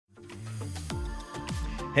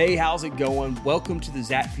Hey, how's it going? Welcome to the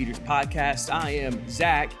Zach Peters Podcast. I am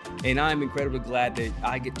Zach, and I'm incredibly glad that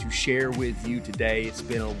I get to share with you today. It's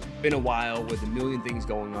been a while with a million things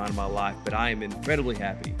going on in my life, but I am incredibly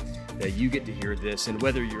happy that you get to hear this. And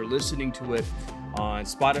whether you're listening to it on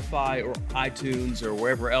Spotify or iTunes or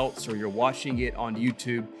wherever else, or you're watching it on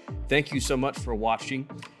YouTube, thank you so much for watching.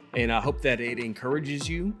 And I hope that it encourages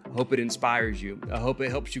you. I hope it inspires you. I hope it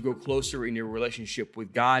helps you grow closer in your relationship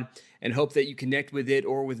with God, and hope that you connect with it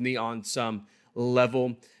or with me on some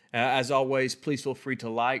level. As always, please feel free to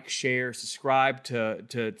like, share, subscribe to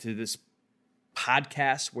this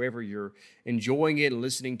podcast wherever you're enjoying it and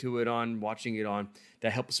listening to it on, watching it on.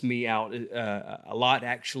 That helps me out a lot,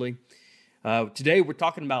 actually. Today, we're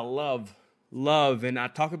talking about love, and I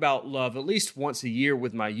talk about love at least once a year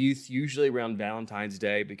with my youth, usually around Valentine's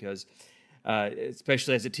Day, because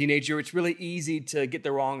especially as a teenager, it's really easy to get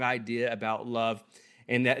the wrong idea about love,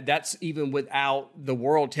 and that's even without the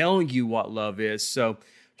world telling you what love is. So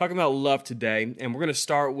talking about love today, and we're going to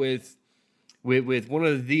start with one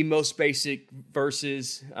of the most basic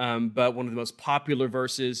verses, but one of the most popular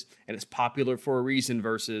verses, and it's popular for a reason,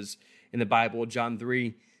 verses in the Bible, John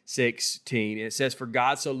 3:16. It says, "For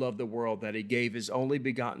God so loved the world that he gave his only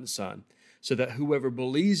begotten Son, so that whoever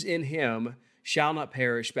believes in him shall not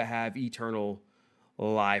perish but have eternal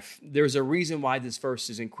life." There's a reason why this verse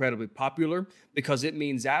is incredibly popular, because it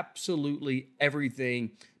means absolutely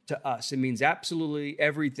everything to us. It means absolutely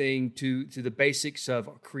everything to the basics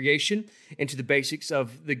of creation and to the basics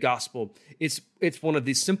of the gospel. It's one of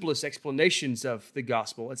the simplest explanations of the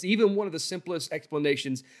gospel. It's even one of the simplest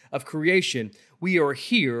explanations of creation. We are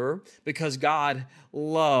here because God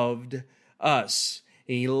loved us.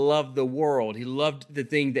 He loved the world. He loved the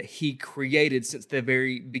thing that he created since the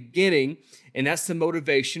very beginning. And that's the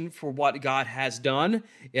motivation for what God has done,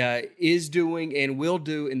 is doing, and will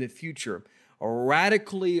do in the future. A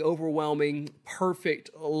radically overwhelming,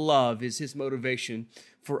 perfect love is his motivation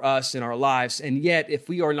for us in our lives. And yet, if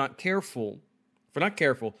we're not careful,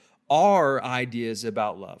 our ideas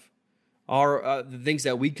about love, the things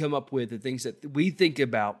that we come up with, the things that we think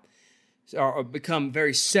about, become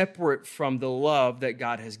very separate from the love that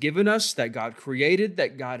God has given us, that God created,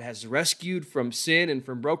 that God has rescued from sin and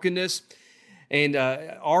from brokenness. And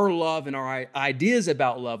our love and our ideas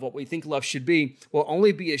about love, what we think love should be, will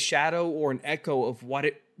only be a shadow or an echo of what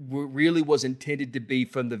it really was intended to be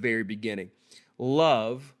from the very beginning.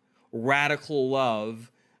 Love, radical love,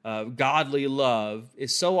 godly love,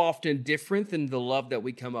 is so often different than the love that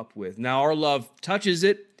we come up with. Now, our love touches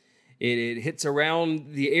it. It hits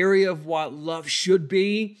around the area of what love should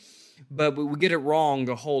be, but we get it wrong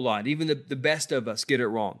a whole lot. Even the best of us get it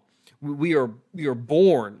wrong. We are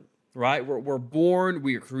born, right? We're born,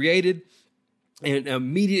 we are created, and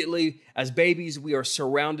immediately as babies, we are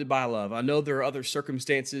surrounded by love. I know there are other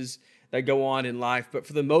circumstances that go on in life, but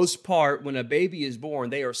for the most part, when a baby is born,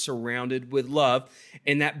 they are surrounded with love,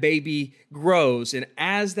 and that baby grows. And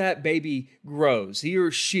as that baby grows, he or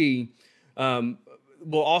she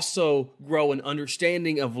will also grow an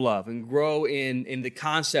understanding of love and grow in the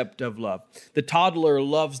concept of love. The toddler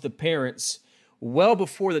loves the parents well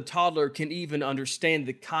before the toddler can even understand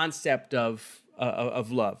the concept of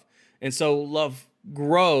love. And so love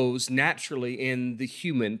grows naturally in the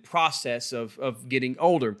human process of getting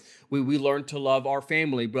older. We learn to love our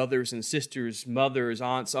family, brothers and sisters, mothers,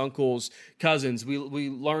 aunts, uncles, cousins. We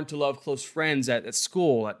learn to love close friends at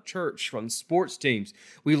school, at church, from sports teams.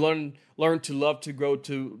 We learn to love, to grow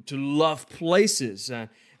to love places.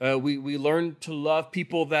 We learn to love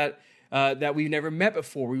people that we've never met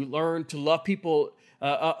before. We learn to love people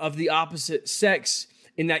of the opposite sex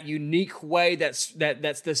in that unique way that's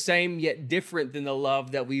the same yet different than the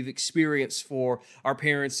love that we've experienced for our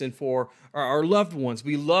parents and for our loved ones.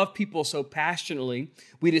 We love people so passionately,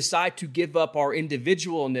 we decide to give up our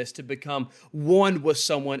individualness to become one with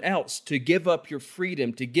someone else, to give up your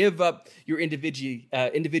freedom, to give up your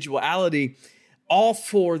individuality, all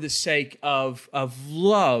for the sake of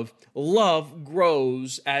love. Love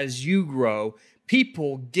grows as you grow.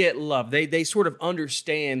 People get love. They sort of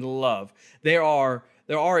understand love. There are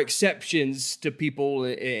exceptions to people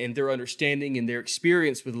and their understanding and their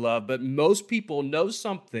experience with love, but most people know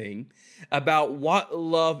something about what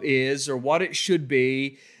love is or what it should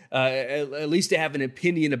be. At least they have an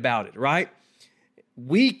opinion about it, right?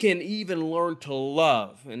 We can even learn to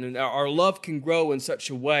love, and our love can grow in such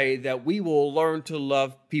a way that we will learn to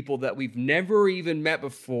love people that we've never even met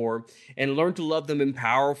before and learn to love them in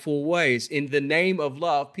powerful ways. In the name of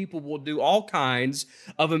love, people will do all kinds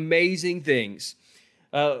of amazing things.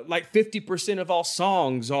 Like 50% of all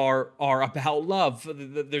songs are about love.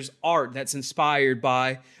 There's art that's inspired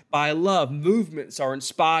by love. Movements are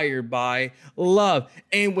inspired by love.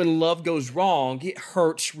 And when love goes wrong, it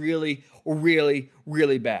hurts really, really,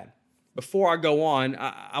 really bad. Before I go on,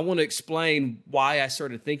 I want to explain why I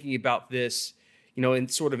started thinking about this, in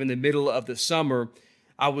the middle of the summer.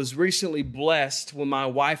 I was recently blessed when my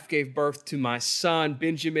wife gave birth to my son,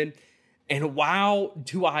 Benjamin, and wow,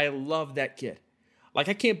 do I love that kid. Like,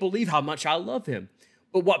 I can't believe how much I love him.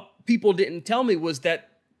 But what people didn't tell me was that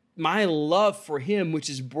my love for him, which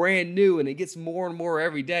is brand new, and it gets more and more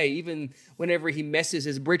every day, even whenever he messes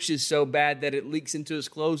his britches so bad that it leaks into his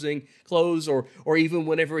clothes, or even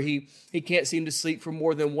whenever he can't seem to sleep for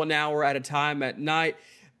more than 1 hour at a time at night.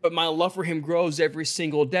 But my love for him grows every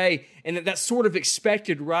single day. And that's sort of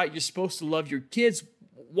expected, right? You're supposed to love your kids.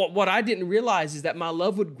 What I didn't realize is that my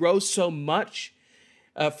love would grow so much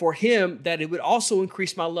for him that it would also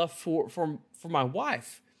increase my love for my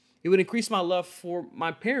wife. It would increase my love for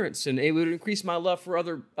my parents, and it would increase my love for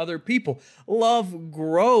other people. Love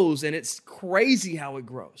grows, and it's crazy how it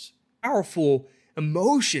grows. Powerful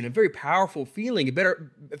emotion, a very powerful feeling,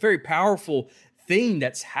 a very powerful thing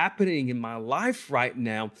that's happening in my life right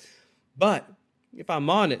now. But if I'm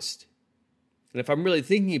honest, and if I'm really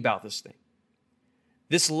thinking about this thing,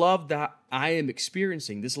 this love that I am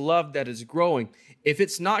experiencing, this love that is growing, if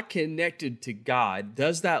it's not connected to God,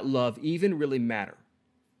 does that love even really matter?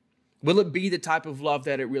 Will it be the type of love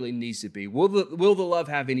that it really needs to be? Will the love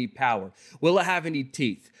have any power? Will it have any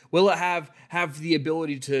teeth? Will it have the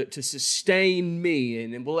ability to sustain me?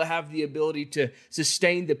 And will it have the ability to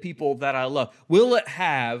sustain the people that I love? Will it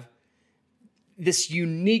have this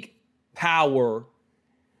unique power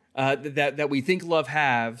that we think love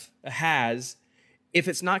has if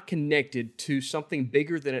it's not connected to something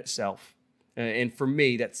bigger than itself? And for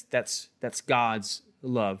me, that's God's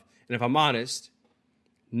love. And if I'm honest,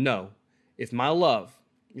 no. If my love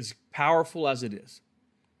is powerful as it is,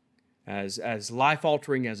 as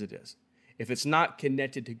life-altering as it is, if it's not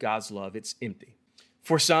connected to God's love, it's empty.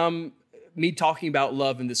 For some, me talking about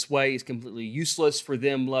love in this way is completely useless. For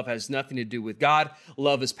them, love has nothing to do with God.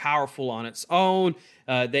 Love is powerful on its own.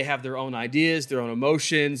 They have their own ideas, their own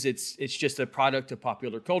emotions. It's just a product of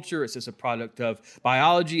popular culture. It's just a product of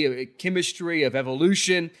biology, of chemistry, of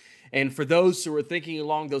evolution. And for those who are thinking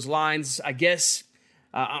along those lines, I guess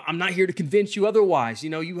I'm not here to convince you otherwise.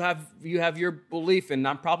 You have your belief, and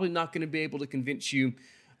I'm probably not going to be able to convince you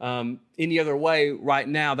any other way right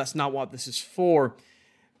now. That's not what this is for.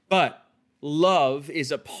 But love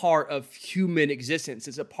is a part of human existence.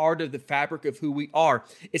 It's a part of the fabric of who we are.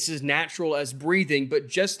 It's as natural as breathing. But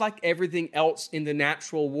just like everything else in the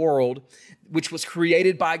natural world, which was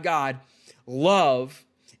created by God, love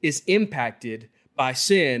is impacted by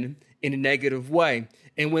sin in a negative way.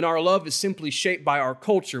 And when our love is simply shaped by our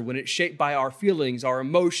culture, when it's shaped by our feelings, our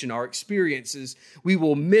emotion, our experiences, we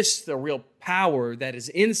will miss the real power that is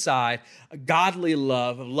inside a godly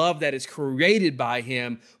love, a love that is created by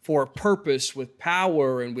Him for a purpose with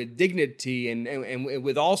power and with dignity and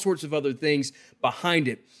with all sorts of other things behind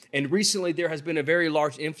it. And recently there has been a very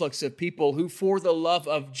large influx of people who, for the love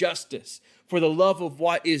of justice, for the love of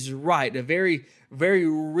what is right, a very, very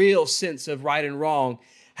real sense of right and wrong,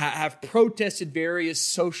 have protested various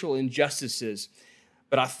social injustices.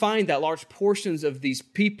 But I find that large portions of these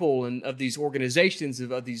people and of these organizations,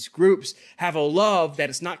 of these groups, have a love that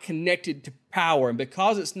is not connected to power. And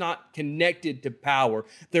because it's not connected to power,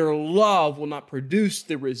 their love will not produce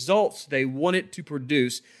the results they want it to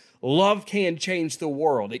produce. Love can change the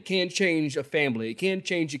world. It can change a family. It can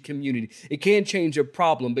change a community. It can change a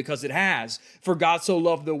problem, because it has. For God so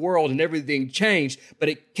loved the world and everything changed. But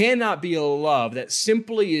it cannot be a love that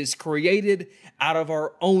simply is created out of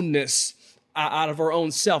our ownness, out of our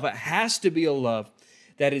own self. It has to be a love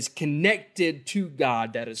that is connected to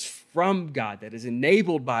God, that is from God, that is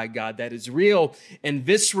enabled by God, that is real and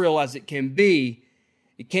visceral as it can be.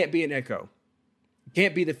 It can't be an echo. It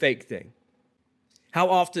can't be the fake thing. How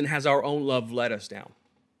often has our own love let us down?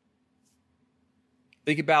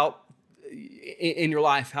 Think about in your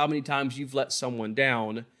life how many times you've let someone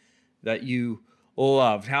down that you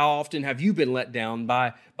loved. How often have you been let down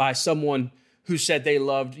by someone who said they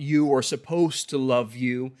loved you or supposed to love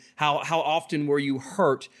you? How often were you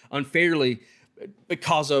hurt unfairly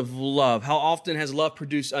because of love? How often has love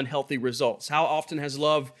produced unhealthy results? How often has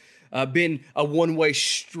love been a one-way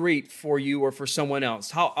street for you or for someone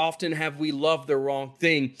else? How often have we loved the wrong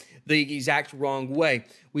thing the exact wrong way?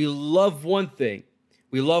 We love one thing,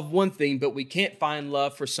 but we can't find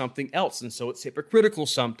love for something else. And so it's hypocritical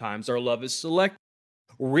sometimes. Our love is selective.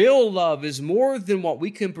 Real love is more than what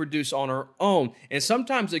we can produce on our own. And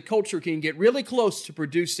sometimes a culture can get really close to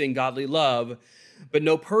producing godly love, but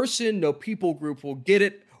no person, no people group will get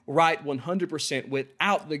it right 100%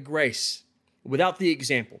 without the grace, without the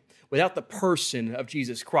example, without the person of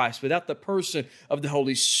Jesus Christ, without the person of the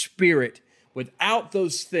Holy Spirit. Without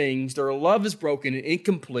those things, their love is broken and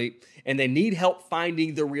incomplete, and they need help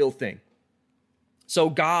finding the real thing. So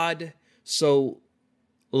God so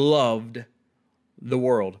loved the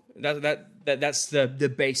world. That's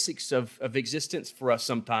the basics of existence for us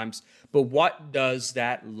sometimes. But what does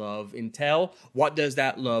that love entail? What does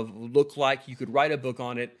that love look like? You could write a book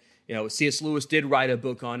on it. C.S. Lewis did write a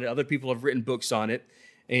book on it. Other people have written books on it.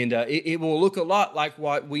 And it will look a lot like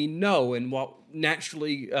what we know and what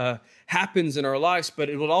naturally happens in our lives, but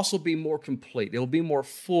it will also be more complete. It will be more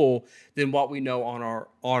full than what we know on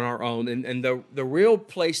our own. And the real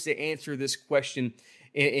place to answer this question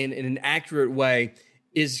in an accurate way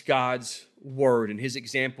is God's word and his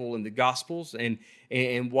example in the Gospels and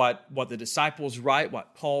what the disciples write,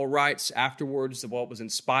 what Paul writes afterwards, what was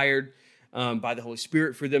inspired by the Holy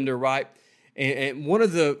Spirit for them to write. And one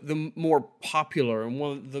of the more popular and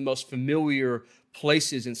one of the most familiar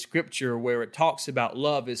places in Scripture where it talks about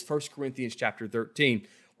love is 1 Corinthians chapter 13.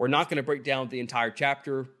 We're not going to break down the entire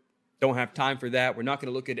chapter. Don't have time for that. We're not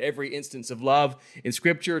going to look at every instance of love in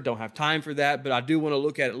Scripture. Don't have time for that. But I do want to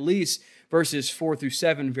look at least verses 4 through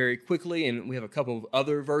 7 very quickly. And we have a couple of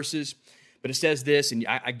other verses. But it says this, and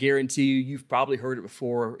I guarantee you've probably heard it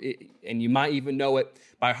before, and you might even know it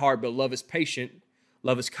by heart, but love is patient.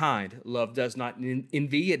 Love is kind. Love does not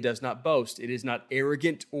envy. It does not boast. It is not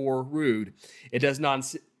arrogant or rude. It does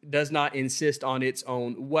not insist on its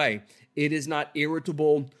own way. It is not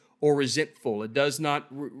irritable or resentful. It does not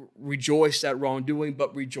rejoice at wrongdoing,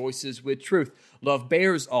 but rejoices with truth. Love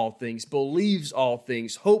bears all things, believes all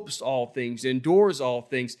things, hopes all things, endures all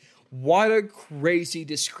things. What a crazy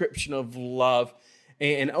description of love.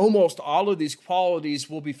 And almost all of these qualities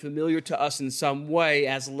will be familiar to us in some way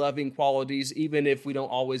as loving qualities, even if we don't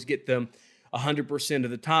always get them 100% of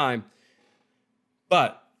the time.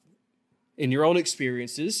 But in your own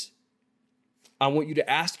experiences, I want you to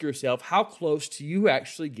ask yourself, how close do you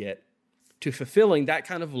actually get to fulfilling that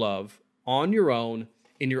kind of love on your own,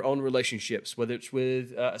 in your own relationships, whether it's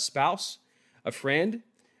with a spouse, a friend,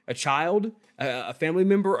 a child, a family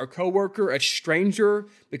member, a coworker, a stranger,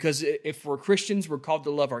 because if we're Christians, we're called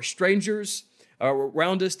to love our strangers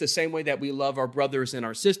around us the same way that we love our brothers and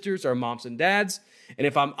our sisters, our moms and dads. And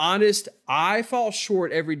if I'm honest, I fall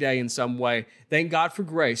short every day in some way. Thank God for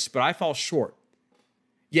grace, but I fall short.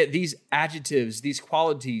 Yet these adjectives, these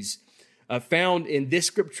qualities found in this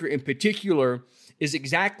scripture in particular is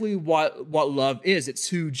exactly what love is. It's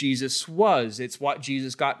who Jesus was. It's what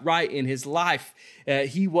Jesus got right in his life.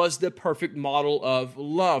 He was the perfect model of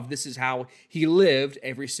love. This is how he lived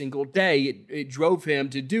every single day. It drove him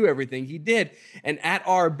to do everything he did. And at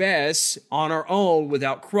our best, on our own,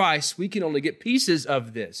 without Christ, we can only get pieces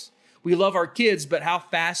of this. We love our kids, but how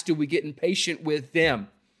fast do we get impatient with them?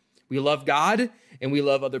 We love God and we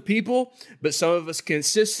love other people, but some of us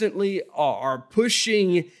consistently are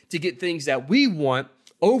pushing to get things that we want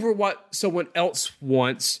over what someone else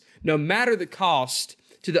wants, no matter the cost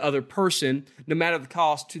to the other person, no matter the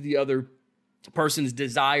cost to the other person's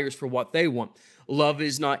desires for what they want. Love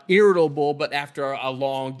is not irritable, but after a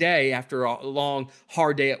long day, after a long,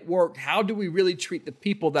 hard day at work, how do we really treat the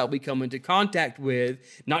people that we come into contact with,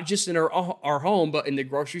 not just in our home, but in the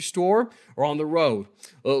grocery store or on the road?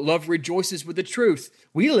 Love rejoices with the truth.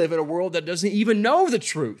 We live in a world that doesn't even know the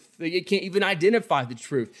truth. It can't even identify the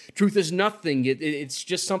truth. Truth is nothing. It's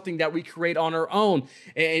just something that we create on our own.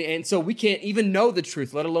 And so we can't even know the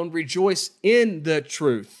truth, let alone rejoice in the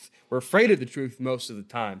truth. We're afraid of the truth most of the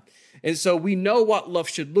time. And so we know what love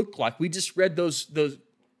should look like. We just read those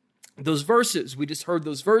verses. We just heard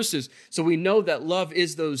those verses. So we know that love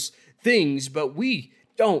is those things, but we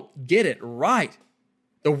don't get it right.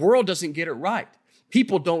 The world doesn't get it right.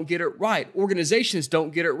 People don't get it right. Organizations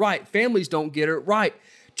don't get it right. Families don't get it right.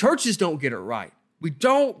 Churches don't get it right. We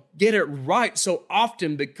don't get it right so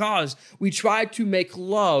often because we try to make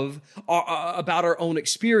love about our own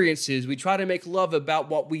experiences. We try to make love about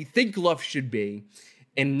what we think love should be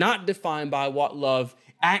and not defined by what love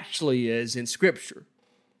actually is in Scripture.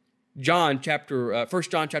 1 John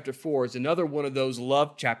chapter 4 is another one of those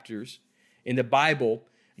love chapters in the Bible.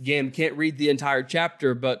 Again, can't read the entire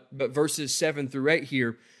chapter, but verses 7 through 8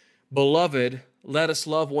 here. Beloved, let us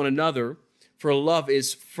love one another, for love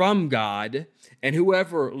is from God, and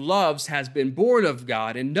whoever loves has been born of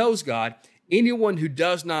God and knows God. Anyone who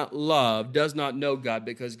does not love does not know God,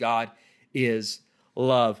 because God is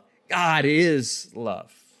love. God is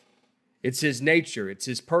love. It's his nature. It's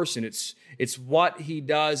his person. It's what he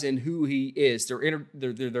does and who he is.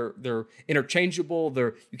 They're interchangeable.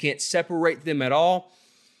 You can't separate them at all.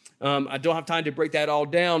 I don't have time to break that all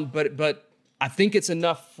down, but I think it's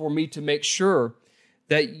enough for me to make sure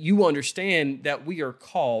that you understand that we are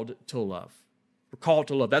called to love. We're called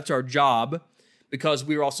to love. That's our job, because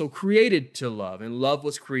we were also created to love, and love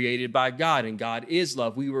was created by God, and God is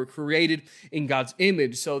love. We were created in God's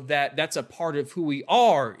image, so that's a part of who we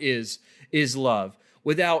are is love.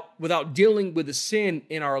 Without dealing with the sin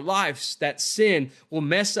in our lives, that sin will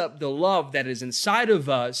mess up the love that is inside of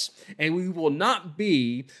us, and we will not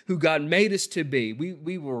be who God made us to be.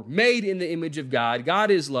 We were made in the image of God. God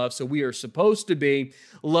is love, so we are supposed to be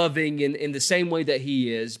loving in the same way that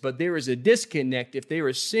he is, but there is a disconnect if there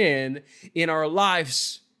is sin in our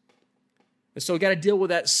lives. And so we got to deal with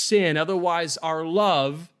that sin. Otherwise, our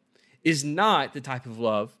love is not the type of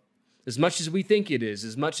love, as much as we think it is,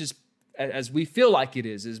 as much as we feel like it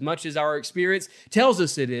is, as much as our experience tells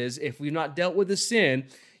us it is. If we've not dealt with the sin,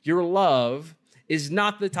 your love is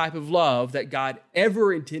not the type of love that God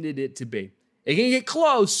ever intended it to be. It can get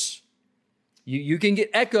close. You can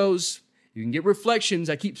get echoes. You can get reflections.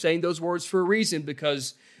 I keep saying those words for a reason,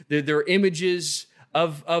 because they're images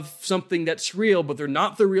of something that's real, but they're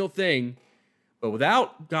not the real thing. But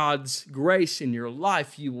without God's grace in your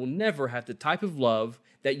life, you will never have the type of love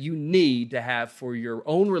that you need to have for your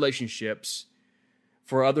own relationships,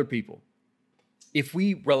 for other people. If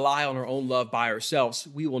we rely on our own love by ourselves,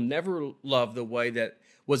 we will never love the way that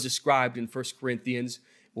was described in 1 Corinthians.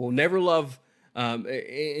 We'll never love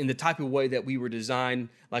in the type of way that we were designed,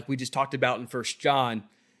 like we just talked about in 1 John,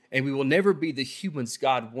 and we will never be the humans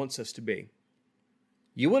God wants us to be.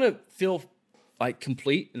 You want to feel like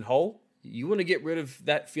complete and whole? You want to get rid of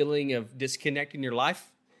that feeling of disconnect in your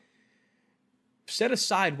life? Set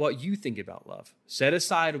aside what you think about love. Set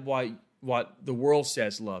aside what the world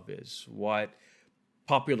says love is, what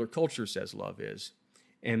popular culture says love is,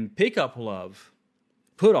 and pick up love,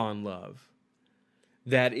 put on love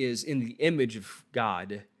that is in the image of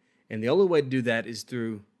God. And the only way to do that is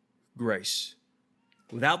through grace.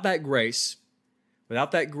 Without that grace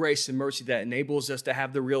and mercy that enables us to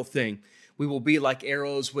have the real thing, we will be like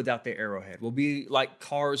arrows without the arrowhead. We'll be like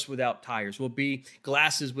cars without tires. We'll be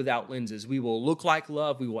glasses without lenses. We will look like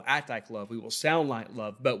love. We will act like love. We will sound like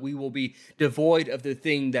love, but we will be devoid of the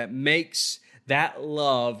thing that makes that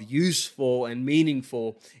love useful and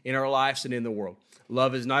meaningful in our lives and in the world.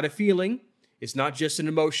 Love is not a feeling. It's not just an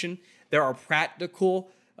emotion. There are practical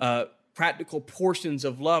portions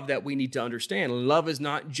of love that we need to understand. Love is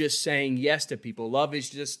not just saying yes to people. Love is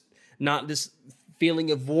just not this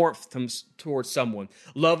feeling of warmth towards someone.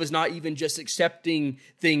 Love is not even just accepting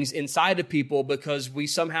things inside of people because we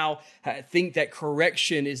somehow think that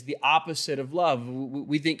correction is the opposite of love.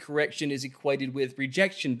 We think correction is equated with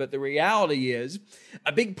rejection, but the reality is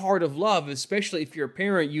a big part of love, especially if you're a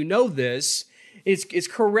parent, you know this, is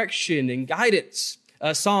correction and guidance.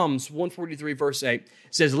 Psalms 143 verse 8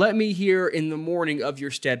 says, "Let me hear in the morning of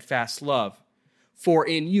your steadfast love. For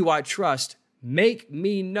in you I trust. Make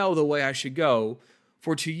me know the way I should go,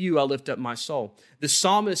 for to you I lift up my soul." The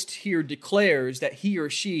psalmist here declares that he or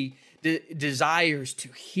she desires to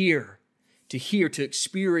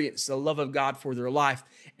experience the love of God for their life.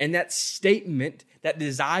 And that statement, that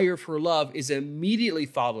desire for love, is immediately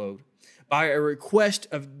followed by a request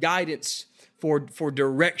of guidance for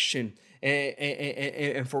direction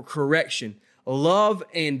and for correction. Love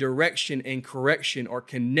and direction and correction are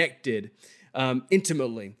connected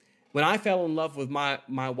intimately. When I fell in love with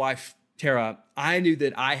my wife, Tara, I knew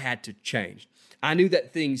that I had to change. I knew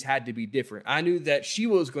that things had to be different. I knew that she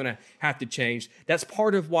was going to have to change. That's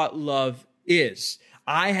part of what love is.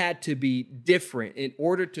 I had to be different in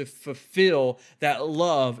order to fulfill that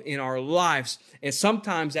love in our lives. And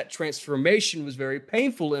sometimes that transformation was very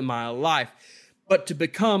painful in my life. But to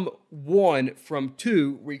become one from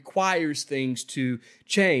two requires things to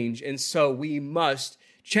change. And so we must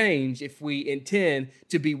change if we intend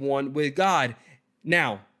to be one with God.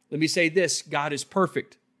 Now, let me say this. God is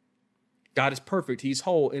perfect. God is perfect. He's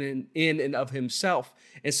whole in and of himself.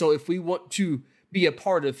 And so if we want to be a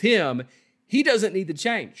part of him, he doesn't need to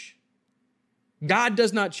change. God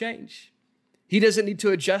does not change. He doesn't need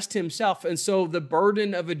to adjust himself. And so the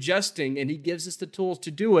burden of adjusting, and he gives us the tools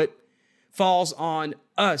to do it, falls on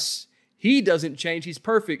us. He doesn't change. He's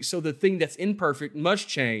perfect. So the thing that's imperfect must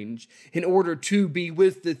change in order to be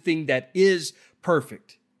with the thing that is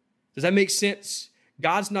perfect. Does that make sense?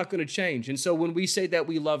 God's not going to change. And so when we say that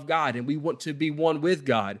we love God and we want to be one with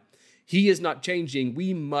God, he is not changing.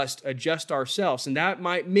 We must adjust ourselves. And that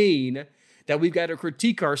might mean that we've got to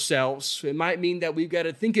critique ourselves. It might mean that we've got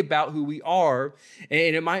to think about who we are.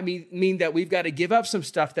 And it might mean that we've got to give up some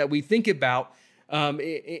stuff that we think about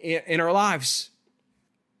in our lives.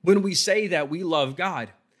 When we say that we love God,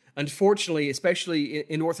 unfortunately, especially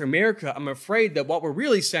in North America, I'm afraid that what we're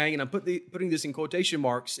really saying, and I'm putting this in quotation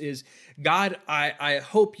marks, is, God, I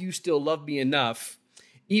hope you still love me enough,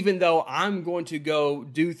 even though I'm going to go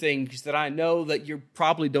do things that I know that you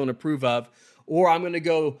probably don't approve of, or I'm going to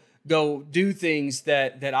go do things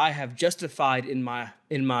that I have justified in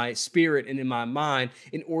my spirit and in my mind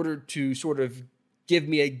in order to sort of give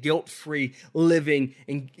me a guilt-free living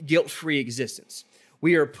and guilt-free existence.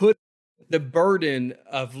 We are putting the burden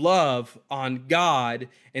of love on God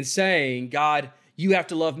and saying, God, you have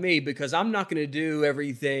to love me because I'm not going to do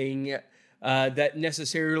everything that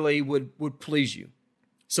necessarily would please you.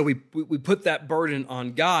 So we put that burden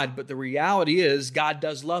on God, but the reality is God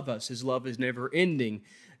does love us. His love is never ending.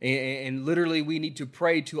 And literally, we need to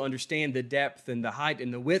pray to understand the depth and the height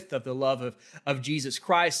and the width of the love of Jesus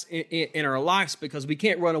Christ in our lives, because we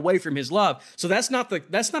can't run away from his love. So that's not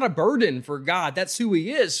a burden for God. That's who he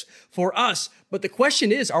is for us. But the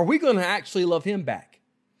question is, are we going to actually love him back?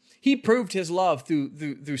 He proved his love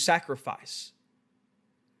through sacrifice.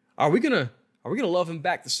 Are we going to love him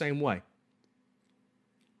back the same way?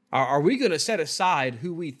 Are we going to set aside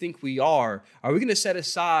who we think we are? Are we going to set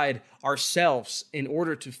aside ourselves in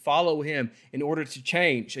order to follow him, in order to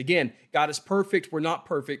change? Again, God is perfect. We're not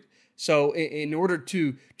perfect. So in order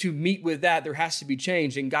to meet with that, there has to be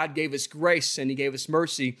change. And God gave us grace, and he gave us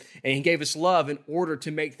mercy, and he gave us love in order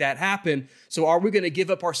to make that happen. So are we going to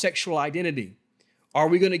give up our sexual identity? Are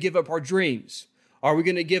we going to give up our dreams? Are we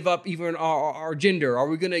going to give up even our gender? Are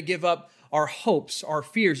we going to give up our hopes, our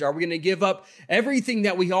fears? Are we going to give up everything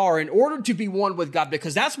that we are in order to be one with God?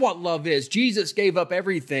 Because that's what love is. Jesus gave up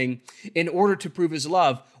everything in order to prove his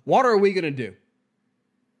love. What are we going to do?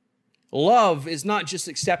 Love is not just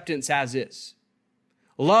acceptance as is.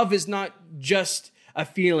 Love is not just a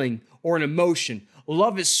feeling or an emotion.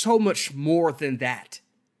 Love is so much more than that.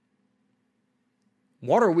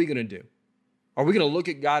 What are we going to do? Are we going to look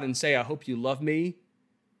at God and say, I hope you love me?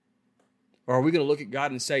 Or are we going to look at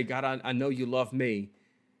God and say, God, I know you love me.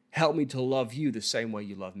 Help me to love you the same way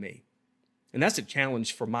you love me. And that's a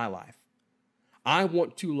challenge for my life. I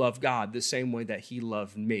want to love God the same way that he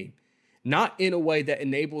loved me. Not in a way that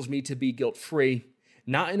enables me to be guilt-free.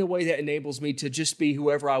 Not in a way that enables me to just be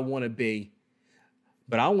whoever I want to be.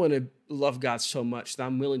 But I want to love God so much that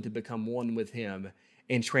I'm willing to become one with him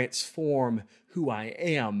and transform who I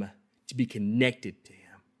am to be connected to him.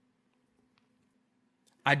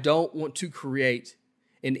 I don't want to create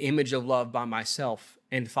an image of love by myself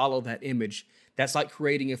and follow that image. That's like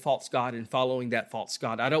creating a false god and following that false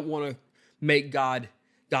god. I don't want to make God's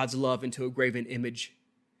love into a graven image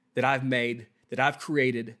that I've made, that I've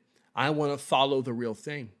created. I want to follow the real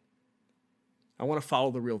thing. I want to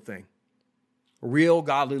follow the real thing. Real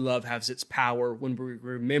godly love has its power when we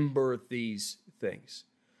remember these things.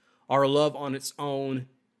 Our love on its own,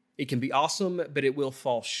 it can be awesome, but it will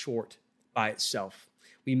fall short by itself.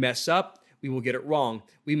 We mess up, we will get it wrong.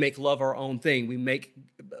 We make love our own thing. We make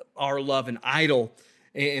our love an idol,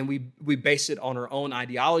 and we base it on our own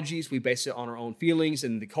ideologies. We base it on our own feelings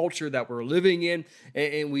and the culture that we're living in,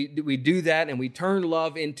 and we do that, and we turn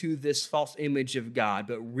love into this false image of God.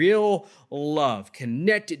 But real love,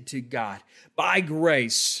 connected to God by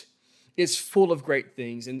grace, is full of great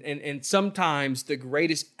things, and sometimes the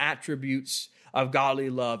greatest attributes of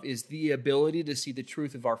godly love is the ability to see the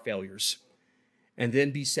truth of our failures and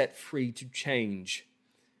then be set free to change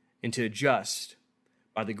and to adjust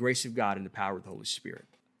by the grace of God and the power of the Holy Spirit.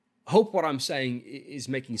 I hope what I'm saying is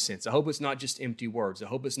making sense. I hope it's not just empty words. I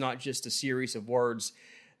hope it's not just a series of words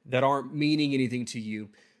that aren't meaning anything to you.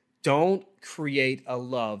 Don't create a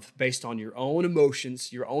love based on your own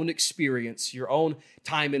emotions, your own experience, your own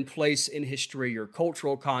time and place in history, your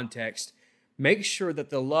cultural context. Make sure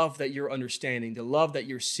that the love that you're understanding, the love that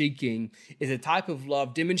you're seeking, is a type of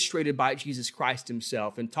love demonstrated by Jesus Christ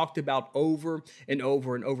himself and talked about over and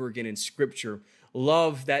over and over again in Scripture.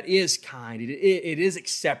 Love that is kind, it is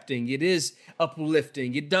accepting, it is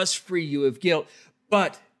uplifting, it does free you of guilt,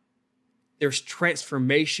 but there's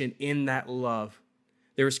transformation in that love.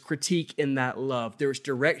 There's critique in that love. There's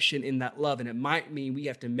direction in that love, and it might mean we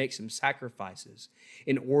have to make some sacrifices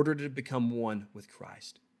in order to become one with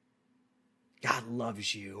Christ. God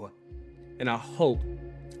loves you. And I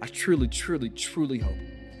truly, truly, truly hope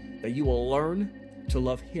that you will learn to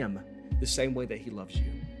love him the same way that he loves you.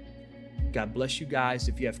 God bless you guys.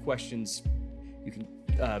 If you have questions, you can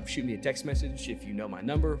shoot me a text message if you know my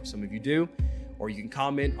number. Some of you do. Or you can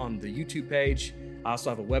comment on the YouTube page. I also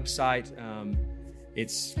have a website.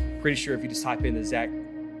 It's pretty sure if you just type in the Zach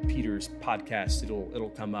Peters podcast, it'll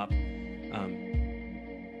come up.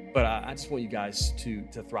 But I just want you guys to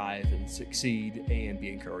thrive and succeed and be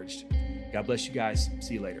encouraged. God bless you guys.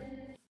 See you later.